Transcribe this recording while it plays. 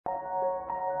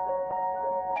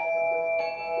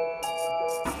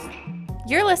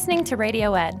You're listening to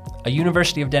Radio Ed, a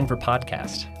University of Denver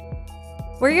podcast.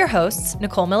 We're your hosts,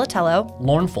 Nicole Militello,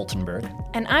 Lauren Fultonberg,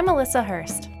 and I'm Alyssa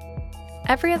Hurst.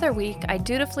 Every other week, I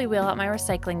dutifully wheel out my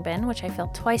recycling bin, which I fill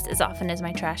twice as often as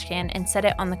my trash can, and set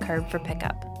it on the curb for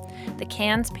pickup. The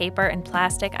cans, paper, and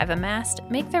plastic I've amassed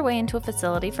make their way into a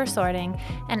facility for sorting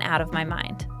and out of my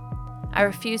mind. I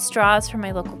refuse straws from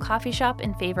my local coffee shop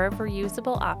in favor of a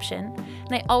reusable option,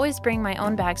 and I always bring my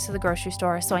own bags to the grocery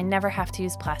store so I never have to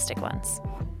use plastic ones.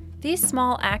 These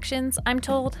small actions, I'm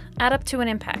told, add up to an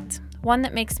impact, one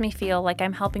that makes me feel like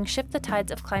I'm helping shift the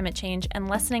tides of climate change and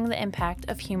lessening the impact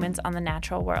of humans on the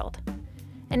natural world.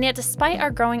 And yet, despite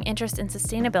our growing interest in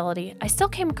sustainability, I still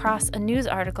came across a news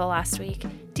article last week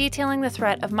detailing the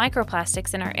threat of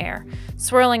microplastics in our air,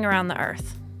 swirling around the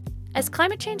Earth. As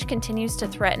climate change continues to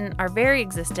threaten our very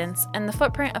existence and the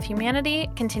footprint of humanity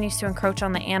continues to encroach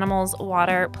on the animals,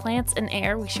 water, plants, and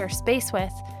air we share space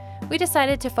with, we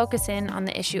decided to focus in on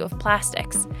the issue of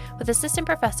plastics with Assistant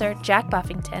Professor Jack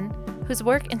Buffington, whose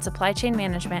work in supply chain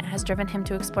management has driven him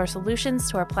to explore solutions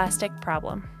to our plastic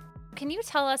problem. Can you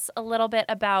tell us a little bit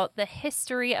about the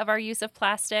history of our use of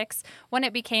plastics, when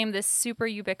it became this super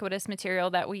ubiquitous material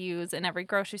that we use in every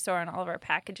grocery store and all of our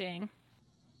packaging?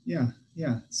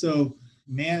 Yeah. So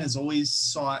man has always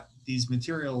sought these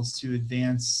materials to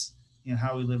advance,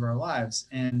 how we live our lives.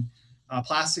 And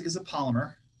plastic is a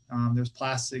polymer. There's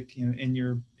plastic, in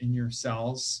your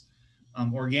cells,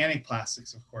 organic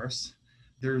plastics, of course.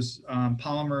 There's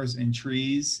polymers in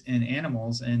trees and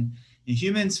animals, and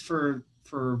humans for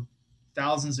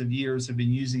thousands of years have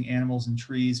been using animals and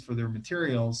trees for their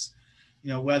materials.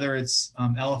 Whether it's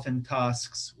elephant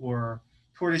tusks or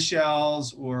tortoise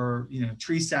shells or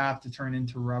tree sap to turn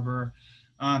into rubber,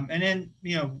 and then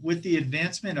with the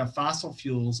advancement of fossil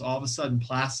fuels, all of a sudden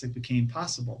plastic became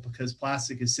possible because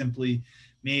plastic is simply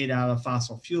made out of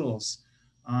fossil fuels,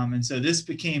 and so this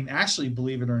became, actually,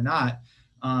 believe it or not,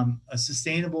 a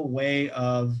sustainable way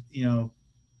of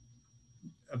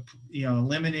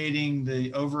eliminating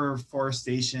the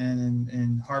overforestation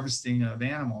and harvesting of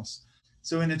animals.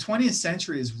 So in the 20th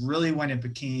century is really when it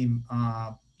became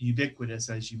ubiquitous,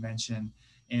 as you mentioned,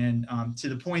 and to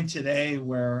the point today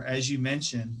where, as you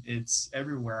mentioned, it's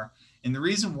everywhere. And the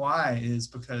reason why is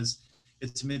because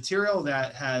it's a material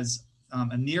that has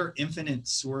a near infinite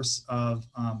source of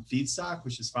feedstock,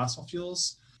 which is fossil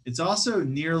fuels. It's also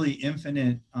nearly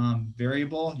infinite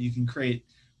variable. You can create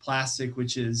plastic,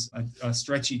 which is a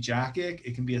stretchy jacket.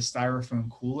 It can be a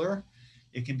styrofoam cooler.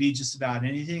 It can be just about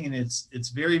anything, and it's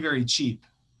very, very cheap.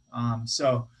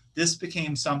 So this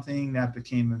became something that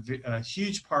became a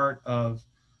huge part of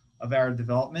our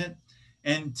development.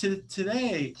 And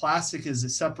today, plastic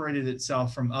has separated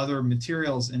itself from other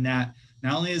materials in that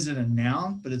not only is it a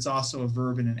noun, but it's also a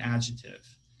verb and an adjective.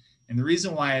 And the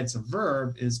reason why it's a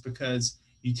verb is because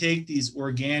you take these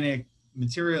organic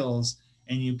materials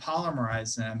and you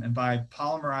polymerize them. And by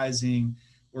polymerizing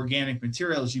organic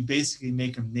materials, you basically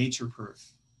make them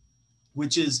nature-proof,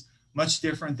 which is much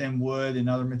different than wood and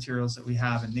other materials that we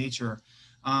have in nature.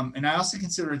 And I also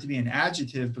consider it to be an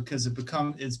adjective because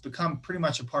it's become pretty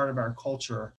much a part of our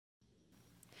culture.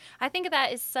 I think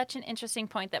that is such an interesting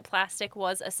point, that plastic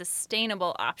was a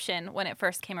sustainable option when it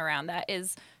first came around. That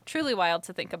is truly wild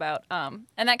to think about. And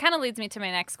that kind of leads me to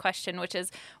my next question, which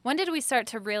is, when did we start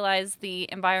to realize the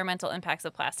environmental impacts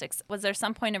of plastics? Was there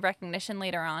some point of recognition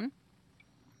later on?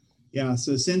 Yeah,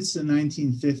 so since the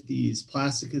 1950s,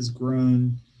 plastic has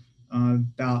grown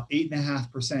about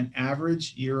 8.5%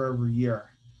 average year over year.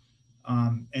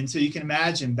 And so you can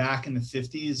imagine back in the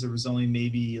 50s, there was only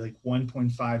maybe like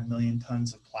 1.5 million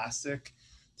tons of plastic.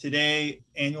 Today,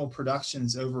 annual production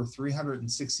is over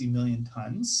 360 million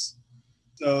tons.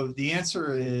 So the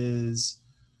answer is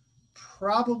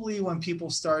probably when people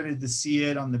started to see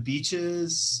it on the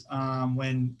beaches,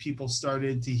 when people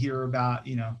started to hear about,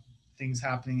 things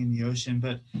happening in the ocean.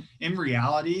 But in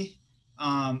reality,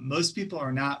 most people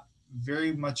are not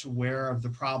very much aware of the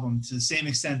problem to the same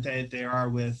extent that they are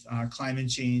with climate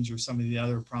change or some of the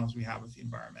other problems we have with the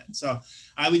environment. So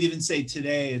I would even say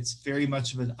today it's very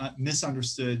much of a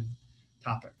misunderstood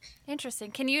topic.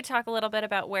 Interesting. Can you talk a little bit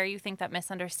about where you think that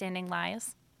misunderstanding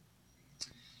lies?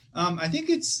 I think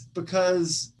it's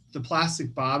because the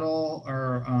plastic bottle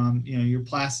or your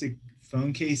plastic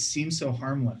phone case seems so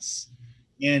harmless.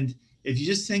 And if you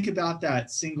just think about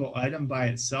that single item by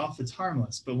itself, it's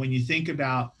harmless. But when you think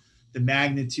about the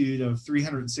magnitude of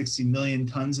 360 million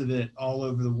tons of it all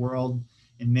over the world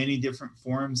in many different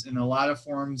forms, and a lot of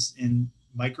forms in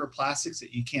microplastics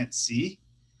that you can't see,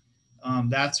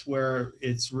 that's where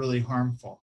it's really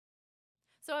harmful.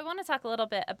 So I want to talk a little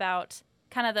bit about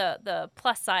kind of the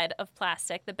plus side of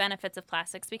plastic, the benefits of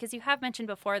plastics, because you have mentioned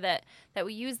before that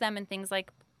we use them in things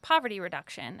like poverty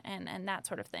reduction and that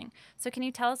sort of thing. So can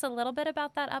you tell us a little bit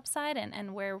about that upside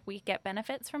and where we get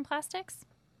benefits from plastics?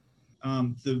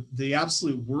 The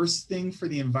absolute worst thing for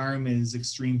the environment is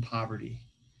extreme poverty.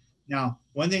 Now,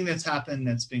 one thing that's happened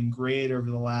that's been great over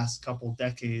the last couple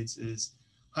decades is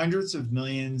hundreds of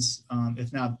millions,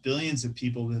 if not billions of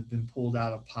people have been pulled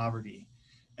out of poverty.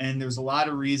 And there's a lot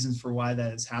of reasons for why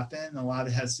that has happened. A lot of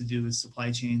it has to do with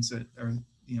supply chains that are,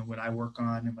 what I work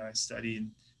on and what I study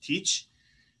and teach.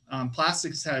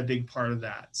 Plastics had a big part of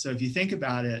that. So if you think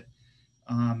about it,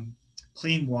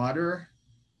 clean water,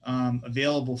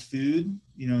 available food,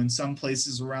 in some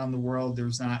places around the world,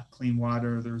 there's not clean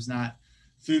water, there's not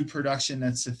food production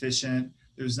that's sufficient,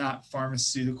 there's not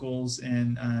pharmaceuticals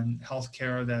and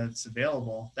healthcare that's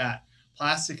available. That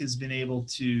plastic has been able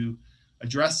to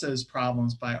address those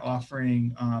problems by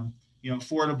offering,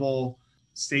 affordable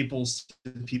staples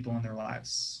to people in their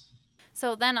lives.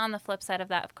 So then on the flip side of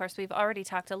that, of course, we've already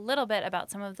talked a little bit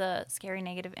about some of the scary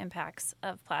negative impacts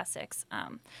of plastics.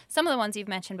 Some of the ones you've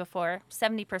mentioned before,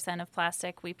 70% of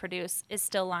plastic we produce is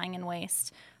still lying in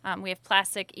waste. We have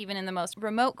plastic even in the most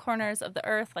remote corners of the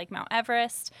earth, like Mount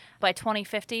Everest. By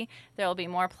 2050, there will be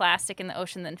more plastic in the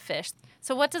ocean than fish.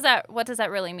 So what does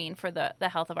that really mean for the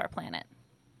health of our planet?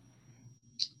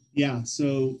 Yeah,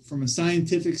 so from a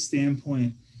scientific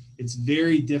standpoint, it's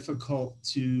very difficult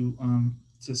to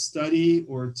study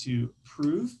or to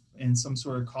prove in some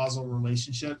sort of causal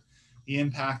relationship the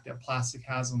impact that plastic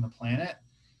has on the planet.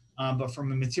 But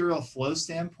from a material flow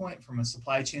standpoint, from a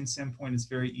supply chain standpoint, it's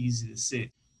very easy to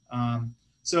see.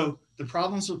 So the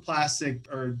problems with plastic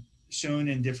are shown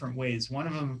in different ways. One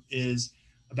of them is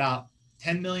about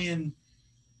 10 million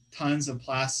tons of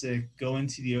plastic go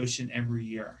into the ocean every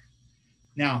year.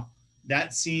 Now,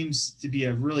 that seems to be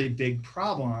a really big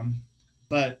problem,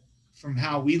 but from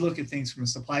how we look at things from a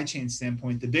supply chain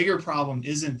standpoint, the bigger problem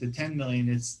isn't the 10 million,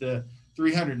 it's the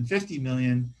 350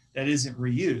 million that isn't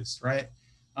reused, right?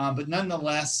 But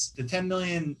nonetheless, the 10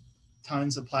 million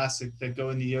tons of plastic that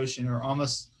go in the ocean are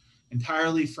almost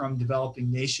entirely from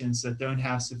developing nations that don't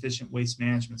have sufficient waste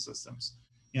management systems.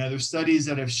 There's studies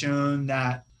that have shown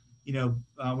that,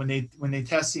 when they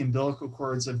test the umbilical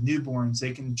cords of newborns,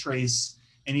 they can trace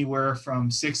anywhere from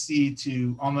 60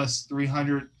 to almost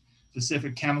 300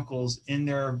 specific chemicals in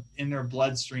their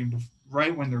bloodstream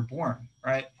right when they're born,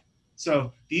 right?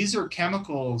 So these are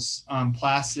chemicals,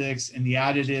 plastics, and the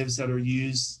additives that are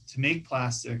used to make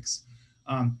plastics.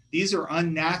 These are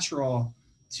unnatural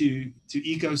to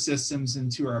ecosystems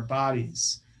and to our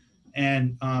bodies.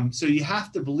 And so you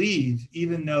have to believe,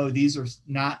 even though these are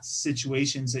not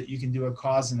situations that you can do a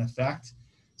cause and effect,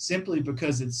 simply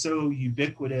because it's so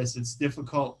ubiquitous, it's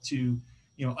difficult to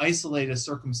isolate a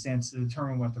circumstance to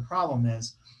determine what the problem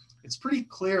is. It's pretty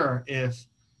clear if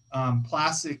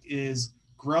plastic is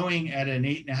growing at an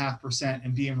 8.5%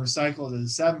 and being recycled at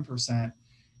 7%,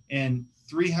 and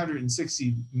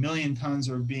 360 million tons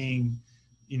are being,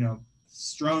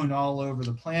 strewn all over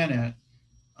the planet,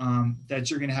 that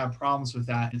you're going to have problems with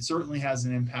that. It certainly has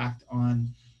an impact on,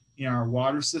 our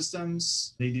water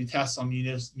systems. They do tests on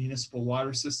municipal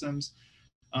water systems.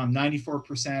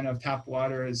 94% of tap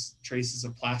water has traces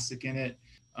of plastic in it.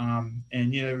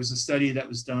 And, there was a study that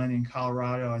was done in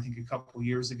Colorado, I think a couple of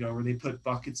years ago, where they put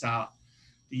buckets out.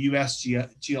 The U.S.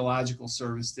 Geological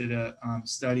Service did a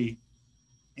study,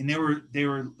 and they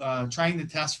were trying to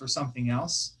test for something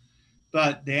else,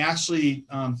 but they actually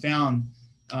found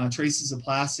traces of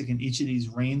plastic in each of these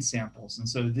rain samples. And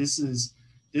so this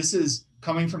is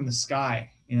coming from the sky.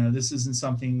 This isn't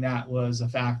something that was a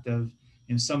fact of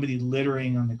somebody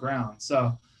littering on the ground.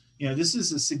 So, this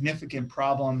is a significant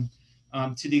problem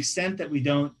to the extent that we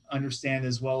don't understand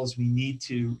as well as we need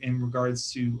to in regards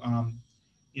to,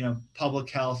 public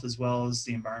health as well as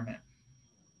the environment.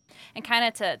 And kind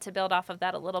of to build off of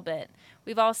that a little bit,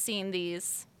 we've all seen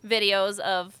these videos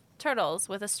of turtles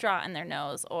with a straw in their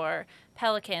nose or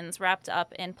pelicans wrapped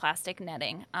up in plastic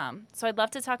netting. So I'd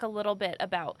love to talk a little bit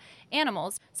about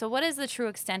animals. So what is the true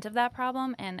extent of that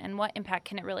problem, and what impact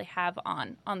can it really have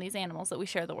on these animals that we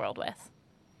share the world with?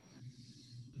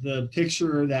 The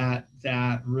picture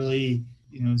that really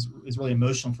is really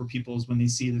emotional for people is when they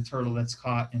see the turtle that's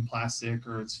caught in plastic,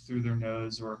 or it's through their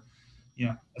nose, or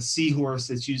a seahorse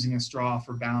that's using a straw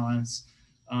for balance.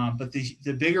 But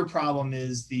the bigger problem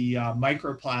is the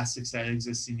microplastics that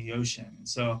exist in the ocean. And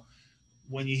so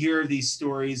when you hear these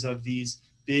stories of these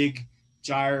big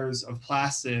gyres of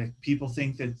plastic, people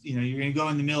think that you're going to go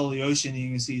in the middle of the ocean and you're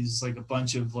going to see just like a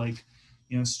bunch of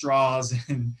straws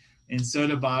and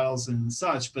soda bottles and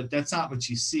such, but that's not what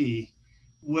you see.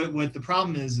 What the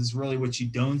problem is really what you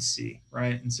don't see,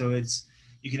 right? And so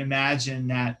you can imagine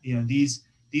that,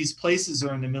 these places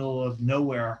are in the middle of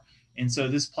nowhere. And so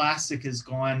this plastic has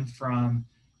gone from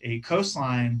a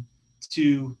coastline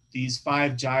to these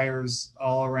 5 gyres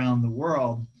all around the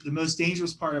world. The most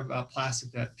dangerous part about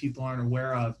plastic that people aren't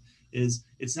aware of is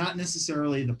it's not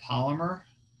necessarily the polymer,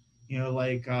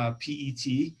 like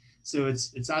PET. So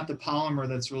it's not the polymer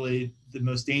that's really the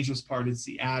most dangerous part. It's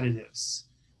the additives.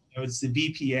 It's the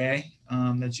BPA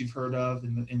that you've heard of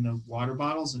in the water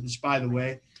bottles, which, by the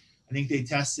way, I think they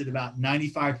tested about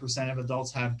 95% of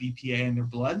adults have BPA in their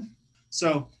blood.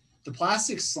 So the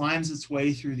plastic slimes its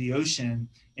way through the ocean,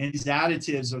 and these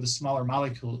additives are the smaller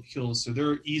molecules, so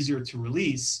they're easier to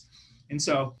release. And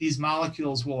so these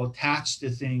molecules will attach to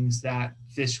things that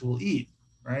fish will eat,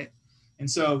 right? And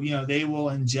so, they will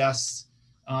ingest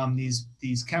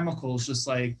these chemicals, just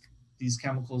like these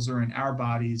chemicals are in our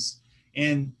bodies.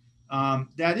 And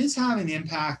that is having an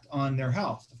impact on their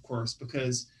health, of course,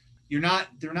 because they're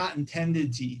not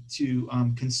intended to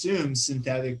consume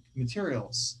synthetic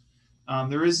materials.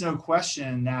 There is no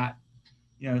question that,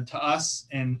 to us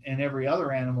and every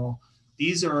other animal,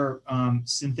 these are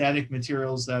synthetic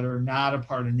materials that are not a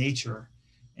part of nature.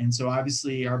 And so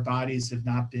obviously our bodies have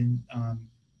not been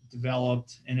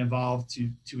developed and evolved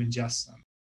to ingest them.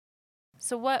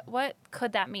 So what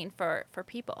could that mean for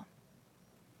people?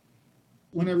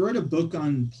 When I wrote a book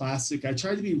on plastic, I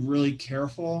tried to be really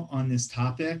careful on this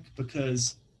topic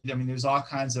because, there's all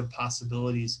kinds of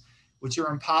possibilities which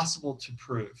are impossible to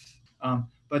prove.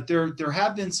 But there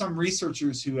have been some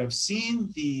researchers who have seen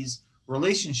these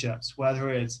relationships, whether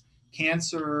it's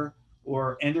cancer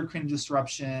or endocrine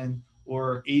disruption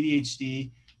or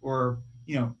ADHD or,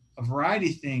 a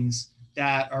variety of things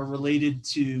that are related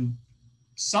to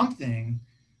something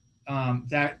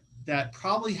that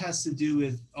probably has to do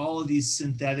with all of these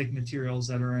synthetic materials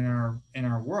that are in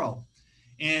our world.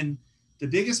 And the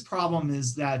biggest problem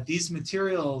is that these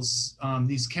materials,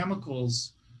 these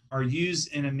chemicals, are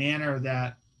used in a manner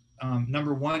that,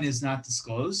 number one, is not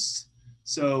disclosed.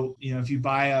 So, if you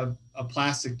buy a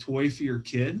plastic toy for your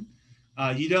kid,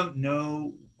 you don't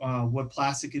know what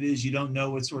plastic it is. You don't know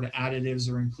what sort of additives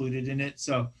are included in it.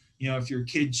 So, if your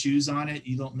kid chews on it,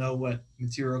 you don't know what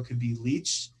material could be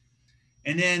leached.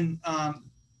 And then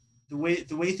the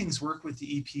way things work with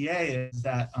the EPA is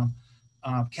that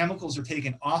chemicals are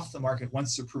taken off the market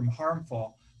once they're proven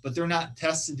harmful, but they're not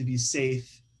tested to be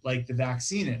safe like the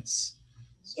vaccine is.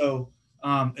 So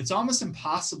it's almost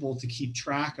impossible to keep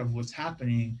track of what's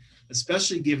happening,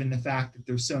 especially given the fact that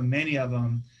there's so many of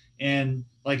them. And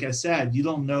like I said, you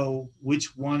don't know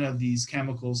which one of these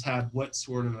chemicals had what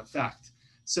sort of effect.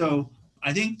 So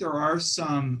I think there are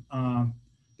some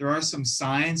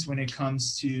signs when it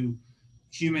comes to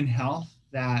human health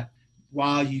that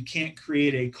while you can't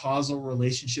create a causal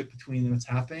relationship between what's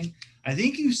happening, I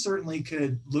think you certainly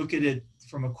could look at it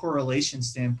from a correlation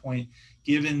standpoint,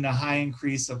 given the high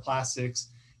increase of plastics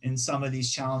and some of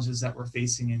these challenges that we're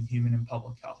facing in human and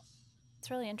public health. It's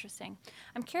really interesting.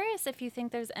 I'm curious if you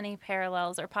think there's any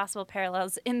parallels or possible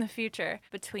parallels in the future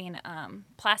between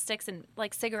plastics and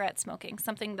like cigarette smoking,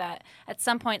 something that at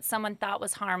some point someone thought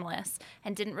was harmless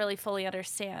and didn't really fully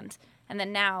understand. And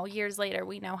then now, years later,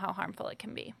 we know how harmful it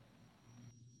can be.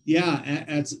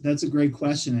 Yeah, that's a great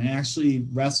question. I actually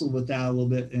wrestled with that a little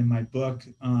bit in my book.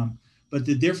 But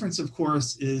the difference, of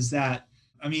course, is that,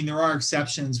 there are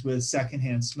exceptions with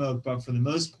secondhand smoke, but for the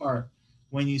most part,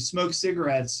 when you smoke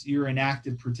cigarettes, you're an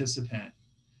active participant.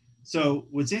 So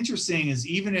what's interesting is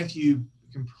even if you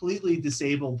completely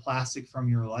disable plastic from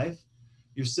your life,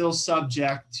 you're still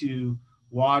subject to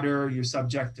water, you're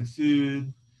subject to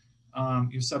food,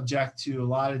 you're subject to a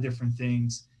lot of different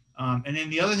things. And then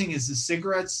the other thing is the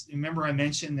cigarettes. Remember I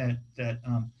mentioned that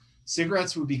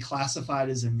cigarettes would be classified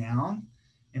as a noun,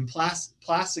 and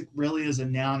plastic really is a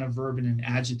noun, a verb, and an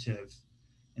adjective.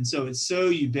 And so it's so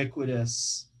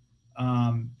ubiquitous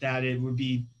that it would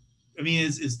be,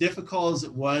 as difficult as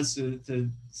it was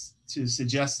to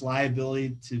suggest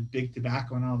liability to big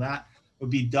tobacco and all that,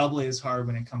 would be doubly as hard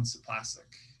when it comes to plastic.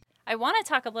 I want to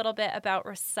talk a little bit about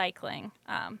recycling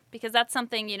because that's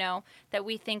something, that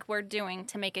we think we're doing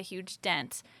to make a huge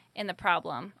dent in the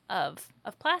problem of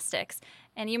plastics.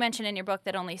 And you mentioned in your book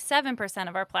that only 7%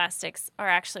 of our plastics are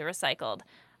actually recycled.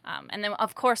 And then,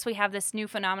 of course, we have this new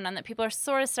phenomenon that people are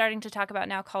sort of starting to talk about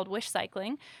now called wish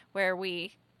cycling, where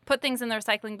we put things in the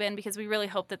recycling bin because we really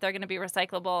hope that they're going to be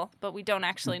recyclable, but we don't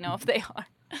actually know if they are.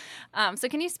 So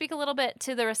can you speak a little bit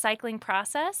to the recycling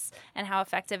process and how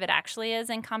effective it actually is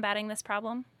in combating this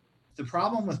problem? The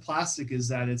problem with plastic is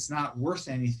that it's not worth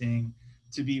anything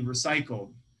to be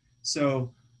recycled.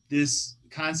 So this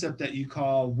concept that you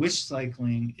call wish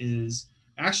cycling is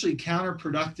actually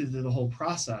counterproductive to the whole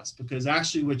process, because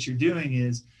actually what you're doing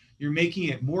is you're making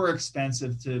it more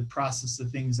expensive to process the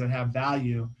things that have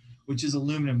value, which is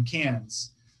aluminum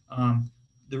cans.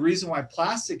 The reason why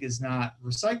plastic is not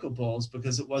recyclable is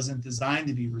because it wasn't designed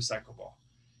to be recyclable.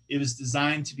 It was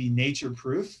designed to be nature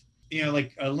proof.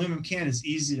 Like an aluminum can is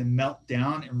easy to melt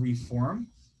down and reform,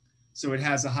 so it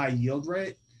has a high yield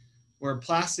rate, where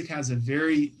plastic has a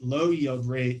very low yield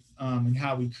rate in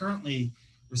how we currently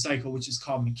recycle, which is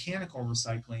called mechanical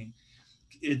recycling.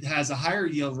 It has a higher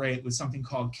yield rate with something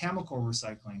called chemical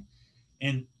recycling.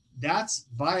 And that's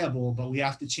viable, but we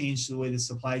have to change the way the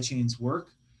supply chains work.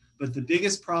 But the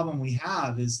biggest problem we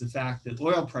have is the fact that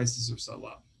oil prices are so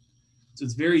low. So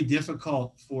it's very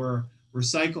difficult for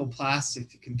recycled plastic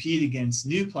to compete against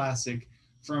new plastic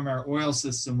from our oil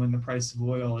system when the price of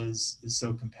oil is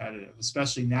so competitive,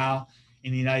 especially now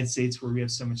in the United States where we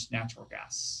have so much natural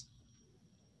gas.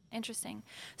 Interesting.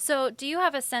 So do you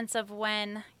have a sense of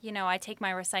when, I take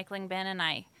my recycling bin and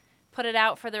I put it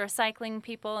out for the recycling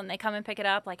people and they come and pick it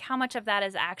up? Like, how much of that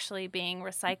is actually being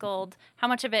recycled? How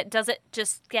much of it does it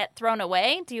just get thrown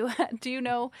away? Do you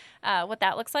know what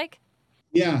that looks like?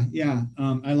 Yeah.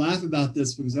 I laugh about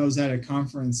this because I was at a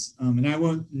conference, and I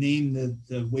won't name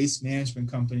the waste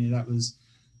management company that was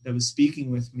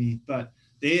speaking with me, but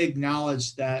they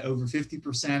acknowledged that over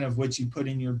 50% of what you put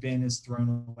in your bin is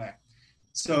thrown away.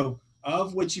 So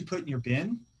of what you put in your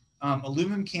bin,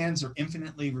 aluminum cans are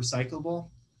infinitely recyclable.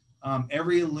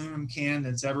 Every aluminum can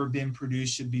that's ever been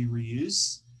produced should be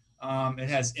reused. It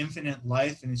has infinite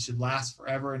life and it should last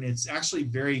forever. And it's actually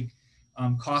very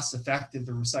cost effective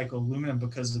to recycle aluminum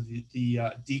because of the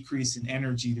decrease in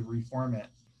energy to reform it.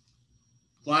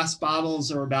 Glass bottles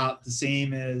are about the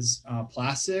same as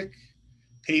plastic.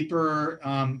 Paper,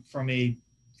 from a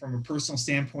personal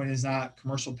standpoint, is not.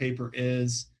 Commercial paper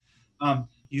is.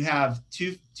 You have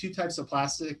two types of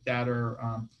plastic that are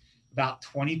about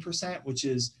 20%, which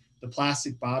is the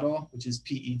plastic bottle, which is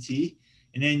PET,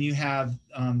 and then you have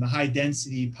the high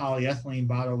density polyethylene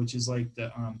bottle, which is like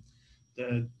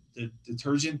the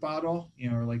detergent bottle,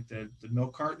 or like the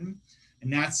milk carton,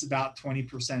 and that's about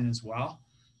 20% as well.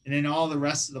 And then all the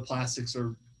rest of the plastics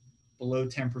are below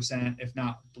 10%, if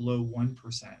not below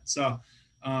 1%. So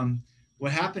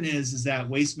what happened is that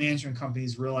waste management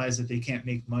companies realize that they can't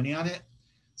make money on it.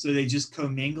 So they just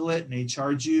commingle it and they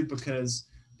charge you because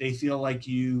they feel like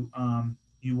you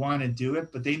want to do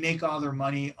it, but they make all their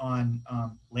money on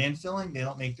landfilling. They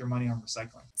don't make their money on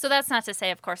recycling. So that's not to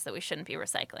say, of course, that we shouldn't be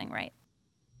recycling, right?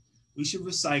 We should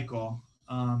recycle.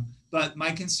 But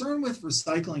my concern with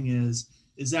recycling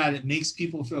is that it makes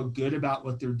people feel good about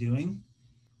what they're doing.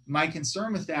 My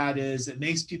concern with that is it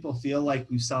makes people feel like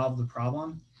we've solved the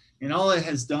problem. And all it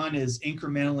has done is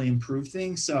incrementally improve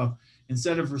things. So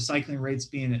instead of recycling rates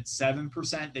being at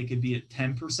 7%, they could be at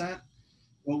 10%.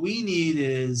 What we need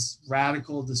is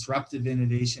radical disruptive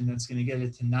innovation that's going to get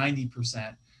it to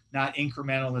 90%, not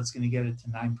incremental that's going to get it to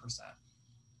 9%.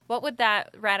 What would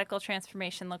that radical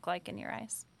transformation look like in your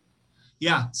eyes?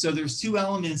 Yeah, so there's two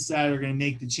elements that are going to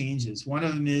make the changes. One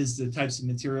of them is the types of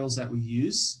materials that we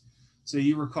use. So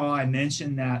you recall I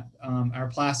mentioned that our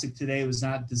plastic today was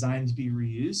not designed to be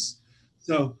reused.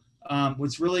 So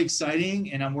what's really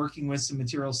exciting, and I'm working with some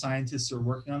material scientists who are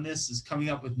working on this, is coming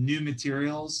up with new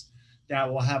materials that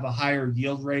will have a higher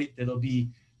yield rate, that'll be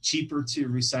cheaper to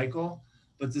recycle.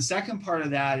 But the second part of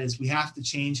that is we have to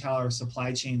change how our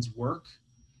supply chains work,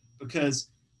 because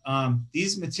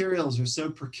these materials are so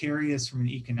precarious from an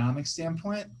economic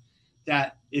standpoint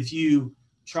that if you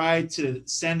try to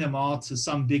send them all to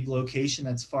some big location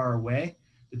that's far away,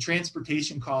 the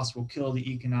transportation costs will kill the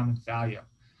economic value.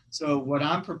 So what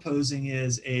I'm proposing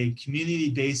is a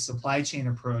community-based supply chain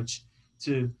approach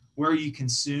to where you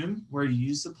consume, where you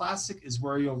use the plastic is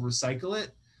where you'll recycle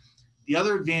it. The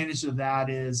other advantage of that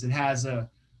is it has a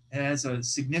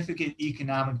significant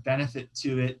economic benefit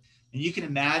to it. And you can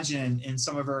imagine in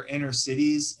some of our inner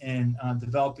cities and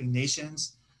developing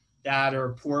nations that are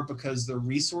poor because they're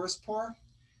resource poor,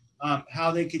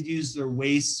 how they could use their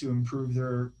waste to improve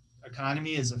their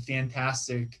economy is a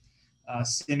fantastic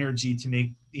synergy to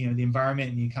make the environment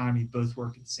and the economy both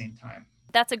work at the same time.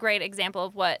 That's a great example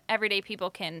of what everyday people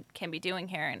can be doing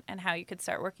here and how you could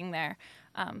start working there.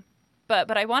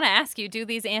 But I want to ask you, do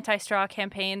these anti-straw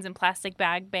campaigns and plastic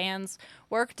bag bans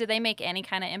work? Do they make any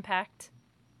kind of impact?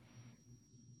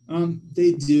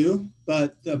 They do,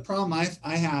 but the problem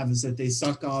I have is that they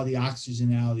suck all the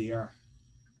oxygen out of the air.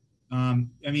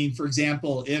 For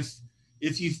example,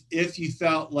 if you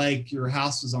felt like your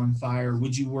house was on fire,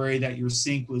 would you worry that your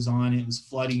sink was on, it was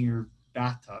flooding your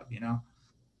bathtub?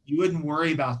 you wouldn't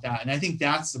worry about that. And I think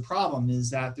that's the problem, is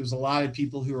that there's a lot of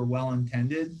people who are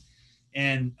well-intended,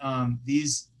 and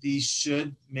these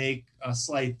should make a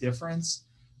slight difference.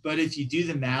 But if you do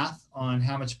the math on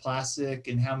how much plastic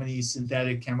and how many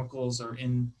synthetic chemicals are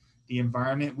in the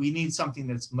environment, we need something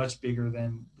that's much bigger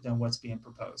than what's being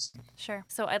proposed. Sure.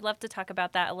 So I'd love to talk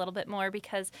about that a little bit more,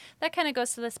 because that kind of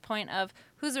goes to this point of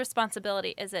whose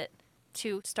responsibility is it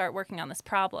to start working on this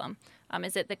problem?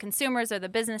 Is it the consumers or the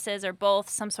businesses or both,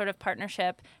 some sort of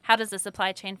partnership? How does the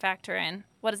supply chain factor in?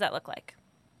 What does that look like?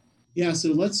 Yeah, so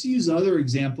let's use other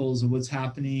examples of what's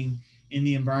happening in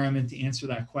the environment to answer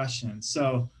that question.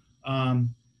 So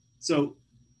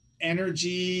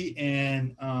energy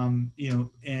and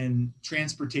and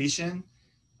transportation,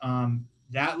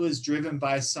 that was driven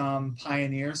by some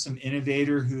pioneer, some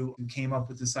innovator who came up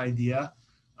with this idea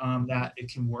that it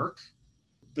can work.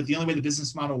 But the only way the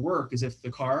business model work is if the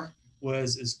car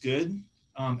was as good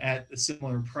at a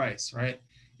similar price, right?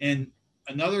 And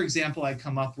another example I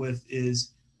come up with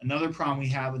is another problem we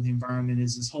have with the environment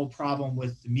is this whole problem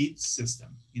with the meat system,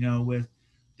 with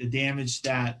the damage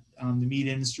that the meat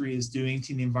industry is doing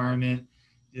to the environment,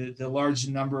 the large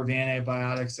number of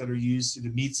antibiotics that are used through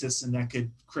the meat system that could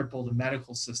cripple the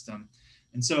medical system.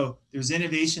 And so there's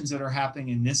innovations that are happening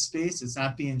in this space. It's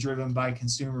not being driven by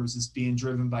consumers, it's being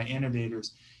driven by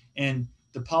innovators. And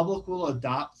the public will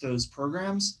adopt those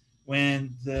programs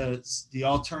when the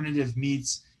alternative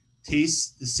meats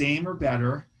taste the same or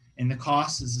better, and the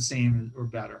cost is the same or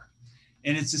better.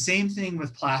 And it's the same thing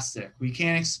with plastic. We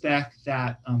can't expect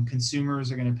that consumers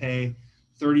are going to pay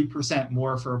 30%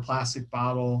 more for a plastic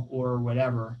bottle or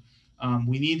whatever.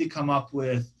 We need to come up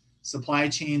with supply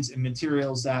chains and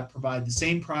materials that provide the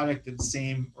same product at the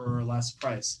same or less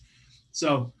price.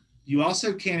 So you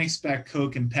also can't expect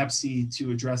Coke and Pepsi to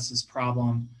address this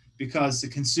problem, because the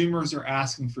consumers are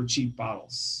asking for cheap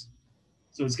bottles.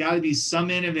 So it's got to be some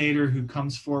innovator who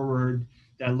comes forward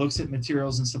that looks at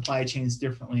materials and supply chains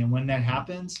differently. And when that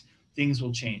happens, things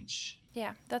will change.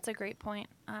 Yeah, that's a great point.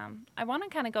 I want to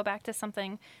kind of go back to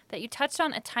something that you touched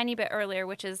on a tiny bit earlier,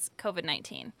 which is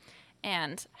COVID-19,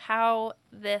 and how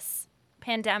this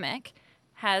pandemic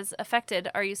has affected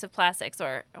our use of plastics,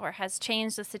 or has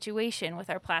changed the situation with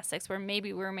our plastics, where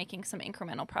maybe we're making some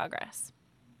incremental progress.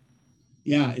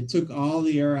 Yeah, it took all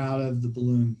the air out of the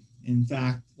balloon. In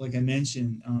fact, like I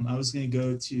mentioned, I was going to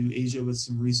go to Asia with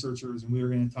some researchers, and we were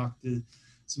going to talk to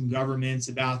some governments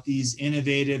about these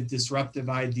innovative, disruptive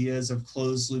ideas of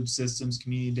closed loop systems,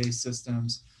 community-based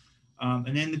systems.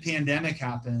 And then the pandemic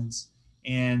happens,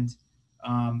 and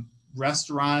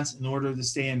restaurants, in order to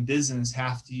stay in business,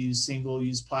 have to use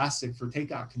single-use plastic for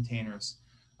takeout containers.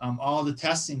 All the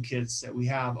testing kits that we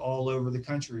have all over the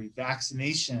country,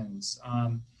 vaccinations,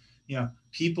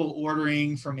 people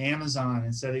ordering from Amazon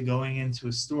instead of going into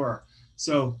a store.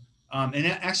 So, and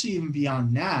actually even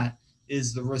beyond that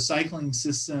is the recycling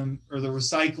system, or the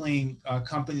recycling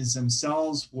companies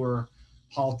themselves were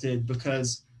halted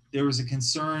because there was a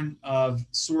concern of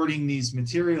sorting these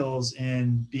materials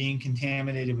and being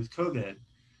contaminated with COVID.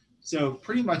 So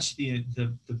pretty much the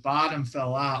bottom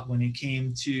fell out when it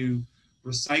came to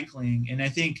recycling. And I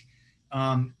think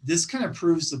this kind of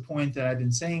proves the point that I've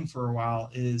been saying for a while,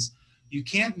 is you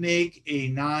can't make a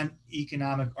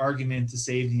non-economic argument to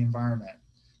save the environment,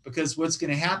 because what's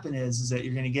going to happen is that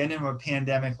you're going to get into a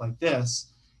pandemic like this,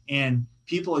 and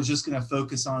people are just going to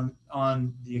focus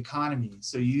on the economy.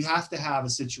 So you have to have a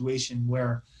situation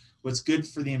where what's good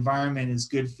for the environment is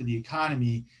good for the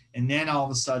economy, and then all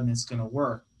of a sudden it's going to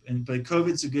work. But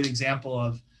COVID's a good example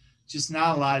of just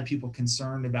not a lot of people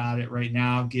concerned about it right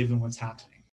now, given what's happening.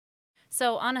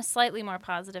 So on a slightly more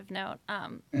positive note,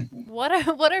 what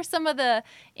are some of the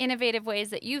innovative ways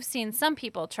that you've seen some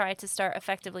people try to start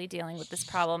effectively dealing with this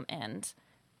problem? And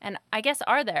I guess,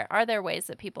 are there ways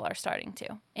that people are starting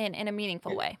to in a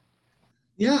meaningful way?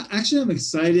 Yeah, actually, I'm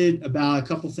excited about a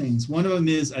couple things. One of them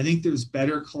is I think there's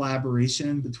better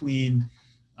collaboration between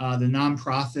the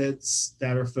nonprofits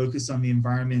that are focused on the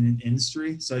environment and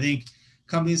industry. So I think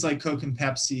companies like Coke and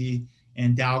Pepsi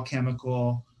and Dow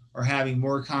Chemical are having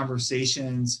more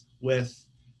conversations with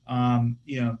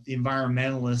the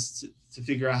environmentalists to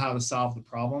figure out how to solve the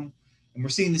problem. And we're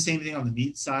seeing the same thing on the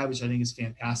meat side, which I think is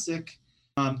fantastic.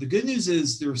 The good news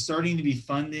is there's starting to be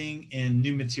funding in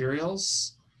new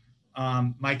materials.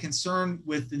 My concern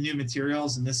with the new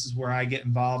materials, and this is where I get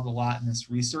involved a lot in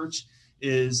this research,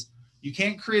 is you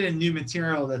can't create a new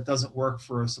material that doesn't work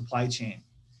for a supply chain.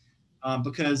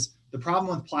 Because the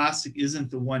problem with plastic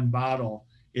isn't the one bottle,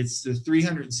 it's the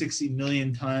 360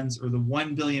 million tons or the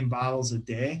 1 billion bottles a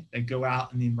day that go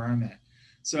out in the environment.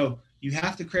 So you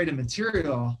have to create a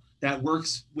material that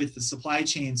works with the supply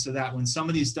chain so that when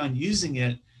somebody's done using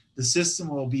it, the system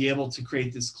will be able to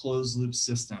create this closed loop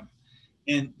system.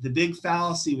 And the big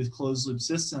fallacy with closed loop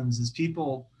systems is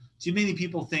too many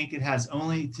people think it has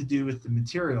only to do with the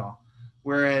material,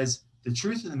 whereas the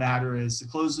truth of the matter is the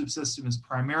closed loop system is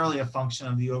primarily a function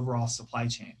of the overall supply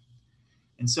chain.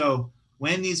 And so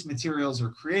when these materials are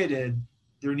created,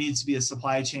 there needs to be a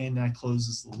supply chain that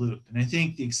closes the loop. And I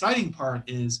think the exciting part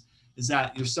is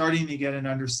that you're starting to get an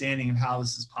understanding of how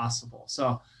this is possible.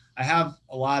 So I have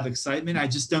a lot of excitement. I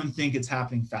just don't think it's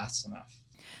happening fast enough.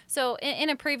 So in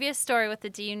a previous story with the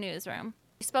DU Newsroom,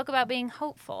 you spoke about being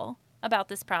hopeful about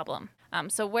this problem.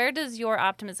 So where does your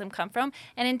optimism come from?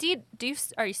 And indeed,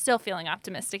 are you still feeling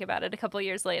optimistic about it a couple of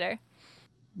years later?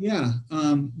 Yeah.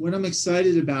 What I'm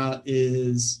excited about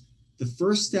is the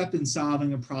first step in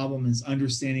solving a problem is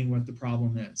understanding what the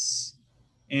problem is.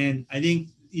 And I think,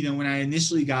 when I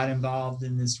initially got involved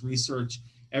in this research,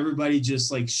 everybody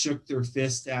just shook their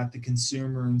fist at the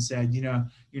consumer and said,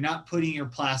 you're not putting your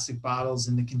plastic bottles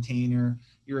in the container.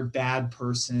 You're a bad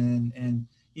person. And,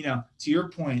 to your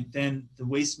point, then the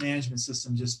waste management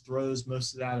system just throws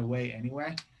most of that away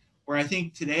anyway. Where I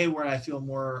think today, what I feel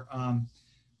more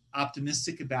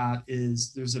optimistic about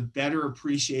is there's a better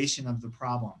appreciation of the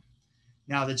problem.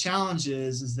 Now, the challenge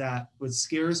is that what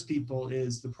scares people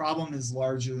is the problem is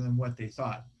larger than what they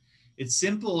thought. It's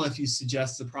simple if you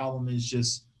suggest the problem is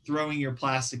just throwing your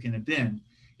plastic in a bin.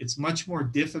 It's much more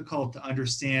difficult to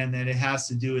understand that it has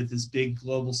to do with this big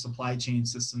global supply chain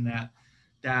system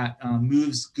that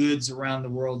moves goods around the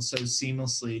world so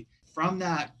seamlessly. From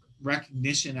that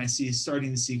recognition,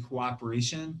 starting to see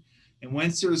cooperation. And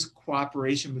once there's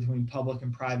cooperation between public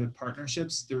and private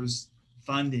partnerships, there's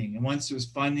funding. And once there's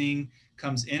funding,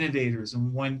 comes innovators.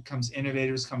 And when comes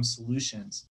innovators, comes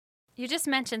solutions. You just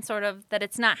mentioned sort of that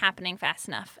it's not happening fast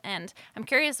enough. And I'm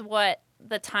curious what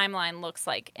the timeline looks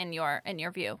like in your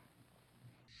view.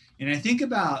 And I think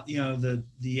about,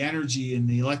 the energy and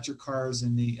the electric cars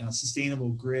and the sustainable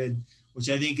grid,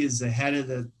 which I think is ahead of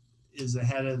the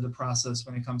process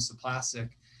when it comes to plastic.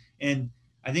 And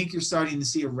I think you're starting to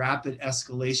see a rapid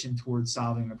escalation towards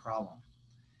solving the problem.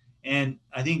 And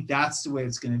I think that's the way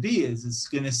it's going to be, is it's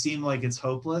going to seem like it's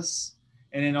hopeless.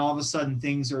 And then all of a sudden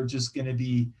things are just going to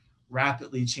be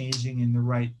rapidly changing in the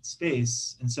right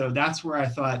space. And so that's where I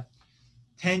thought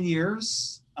 10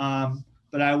 years.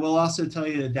 But I will also tell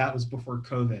you that was before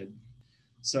COVID.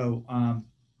 So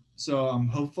I'm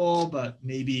hopeful, but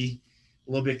maybe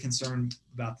a little bit concerned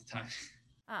about the time.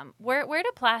 Where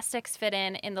do plastics fit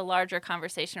in the larger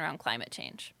conversation around climate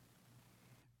change?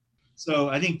 So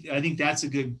I think that's a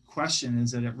good question,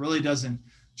 is that it really doesn't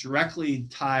directly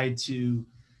tie to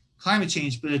climate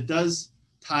change, but it does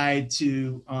tie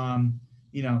to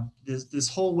this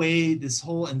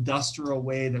whole industrial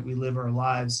way that we live our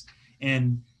lives.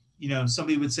 And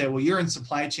somebody would say, well, you're in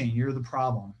supply chain, you're the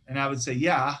problem. And I would say,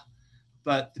 yeah,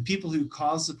 but the people who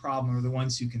cause the problem are the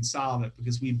ones who can solve it,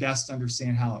 because we best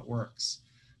understand how it works.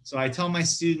 So I tell my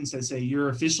students, I say, you're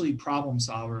officially problem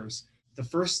solvers. The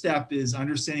first step is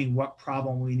understanding what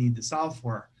problem we need to solve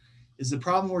for. Is the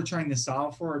problem we're trying to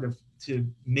solve for to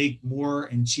make more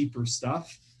and cheaper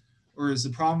stuff? Or is the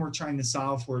problem we're trying to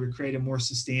solve for to create a more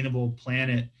sustainable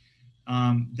planet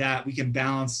that we can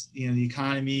balance the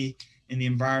economy and the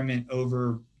environment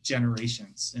over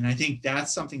generations? And I think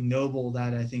that's something noble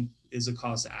that I think is a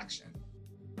cause to action.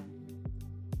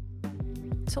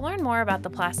 To learn more about the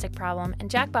plastic problem and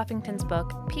Jack Buffington's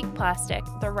book, Peak Plastic: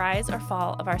 The Rise or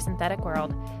Fall of Our Synthetic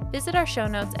World, visit our show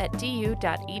notes at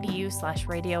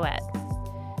du.edu/radioed.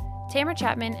 Tamara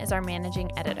Chapman is our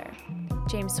managing editor.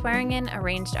 James Swearingen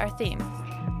arranged our theme.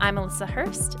 I'm Alyssa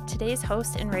Hurst, today's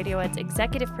host and Radio Ed's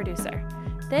executive producer.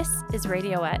 This is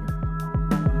Radio Ed.